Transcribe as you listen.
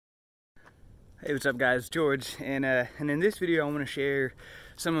Hey, what's up guys? George, and in this video I want to share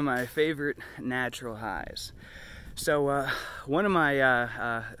some of my favorite natural highs. So one of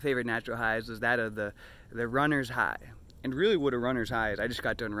my favorite natural highs was that of the runner's high. And really what a runner's high is, I just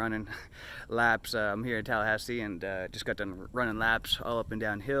got done running laps. I'm here in Tallahassee and just got done running laps all up and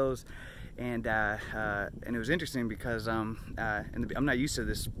down hills. And it was interesting because I'm not used to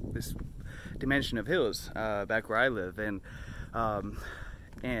this dimension of hills back where I live.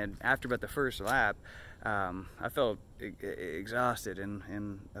 And after about the first lap, I felt exhausted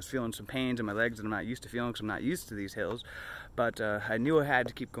and I was feeling some pains in my legs that I'm not used to feeling because I'm not used to these hills. But I knew I had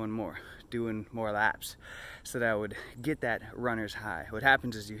to keep going more, doing more laps so that I would get that runner's high. What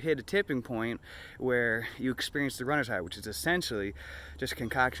happens is you hit a tipping point where you experience the runner's high, which is essentially just a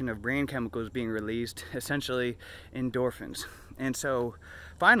concoction of brain chemicals being released, essentially endorphins. And so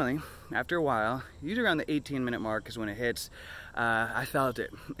finally, after a while, usually around the 18-minute mark is when it hits, I felt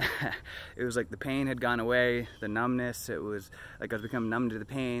it. It was like the pain had gone away, the numbness, it was like I was becoming numb to the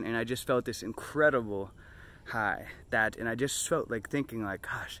pain, and I just felt this incredible high. And I just felt like thinking like,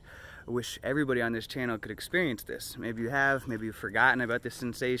 gosh, I wish everybody on this channel could experience this. Maybe you have, maybe you've forgotten about this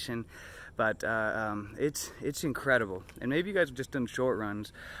sensation, but it's incredible. And maybe you guys have just done short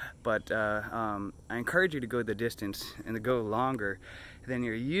runs, but I encourage you to go the distance and to go longer than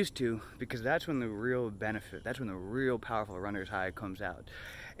you're used to, because that's when the real benefit, that's when the real powerful runner's high comes out.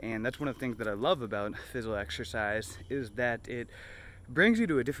 And that's one of the things that I love about physical exercise, is that it brings you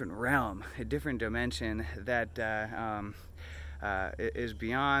to a different realm, a different dimension that is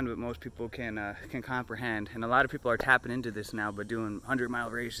beyond what most people can comprehend. And a lot of people are tapping into this now by doing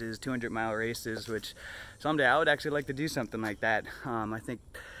 100-mile races, 200-mile races, which someday I would actually like to do something like that. I think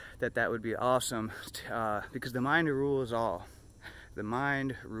that would be awesome, because the mind rules all. The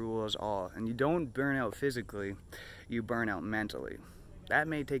mind rules all, and you don't burn out physically, you burn out mentally. That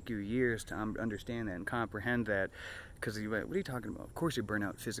may take you years to understand that and comprehend that, because what are you talking about? Of course you burn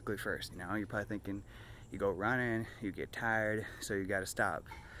out physically first. You know, you're probably thinking, you go running, you get tired, so you got to stop.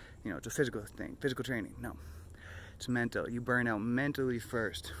 You know, it's a physical thing, physical training. No, it's mental. You burn out mentally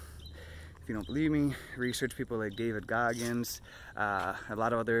first. If you don't believe me, research people like David Goggins, a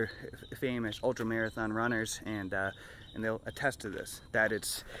lot of other famous ultramarathon runners, and they'll attest to this, that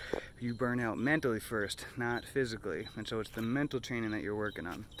you burn out mentally first, not physically. And so it's the mental training that you're working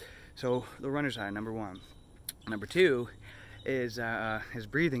on. So the runner's high, number one. Number two is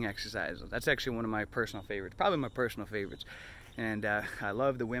breathing exercises. That's actually one of my personal favorites, probably my personal favorites. And I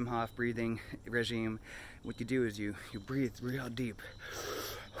love the Wim Hof breathing regime. What you do is you breathe real deep.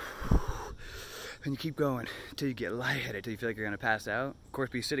 And you keep going until you get lightheaded, until you feel like you're going to pass out. Of course,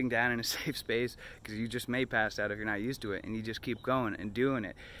 be sitting down in a safe space, because you just may pass out if you're not used to it. And you just keep going and doing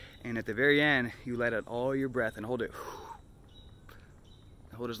it. And at the very end, you let out all your breath and hold it.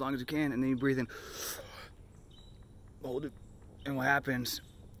 Hold it as long as you can, and then you breathe in. Hold it. And what happens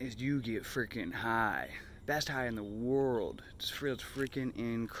is you get freaking high. Best high in the world. It feels freaking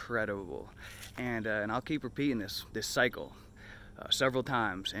incredible. And I'll keep repeating this cycle several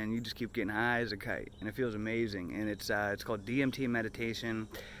times, and you just keep getting high as a kite, and it feels amazing. And it's called DMT meditation.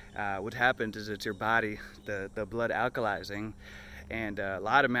 What happens is it's your body, the blood alkalizing, and a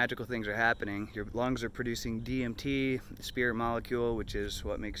lot of magical things are happening. Your lungs are producing DMT, the spirit molecule, which is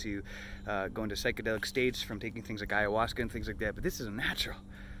what makes you go into psychedelic states from taking things like ayahuasca and things like that. But this isn't natural.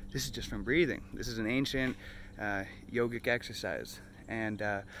 This is just from breathing. This is an ancient yogic exercise. And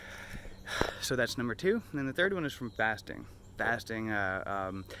so that's number two. And then the third one is from fasting. Fasting,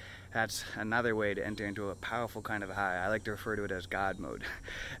 that's another way to enter into a powerful kind of high. I like to refer to it as God mode.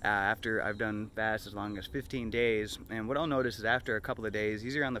 After I've done fast as long as 15 days, and what I'll notice is after a couple of days,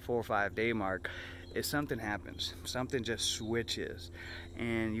 usually around the 4 or 5 day mark, is something happens. Something just switches,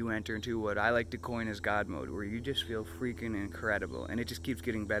 and you enter into what I like to coin as God mode, where you just feel freaking incredible, and it just keeps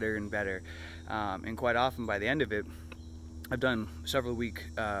getting better and better. And quite often by the end of it, I've done several week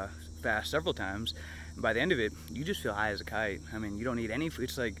fast several times. And by the end of it, you just feel high as a kite. I mean, you don't need any food.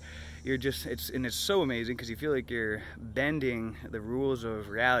 It's like it's so amazing, because you feel like you're bending the rules of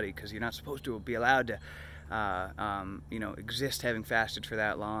reality, because you're not supposed to be allowed to you know, exist having fasted for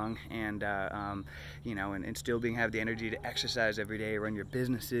that long, and you know, and still have the energy to exercise every day, run your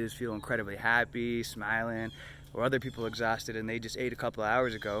businesses, feel incredibly happy, smiling. Or other people exhausted and they just ate a couple of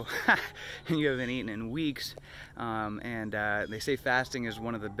hours ago and you haven't eaten in weeks. They say fasting is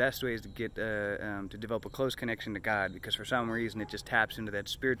one of the best ways to get to develop a close connection to God, because for some reason it just taps into that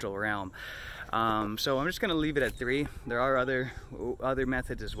spiritual realm. So I'm just going to leave it at 3. There are other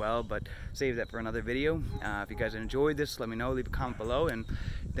methods as well, but save that for another video. If you guys enjoyed this, let me know, leave a comment below, and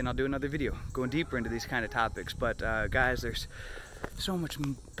then I'll do another video going deeper into these kind of topics. But guys, there's so much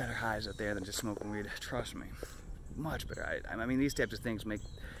better highs out there than just smoking weed. Trust me, much better. I mean, these types of things make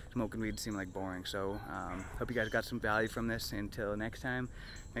smoking weed seem like boring. So hope you guys got some value from this. Until next time,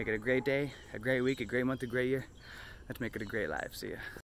 make it a great day, a great week, a great month, a great year. Let's make it a great life. See ya.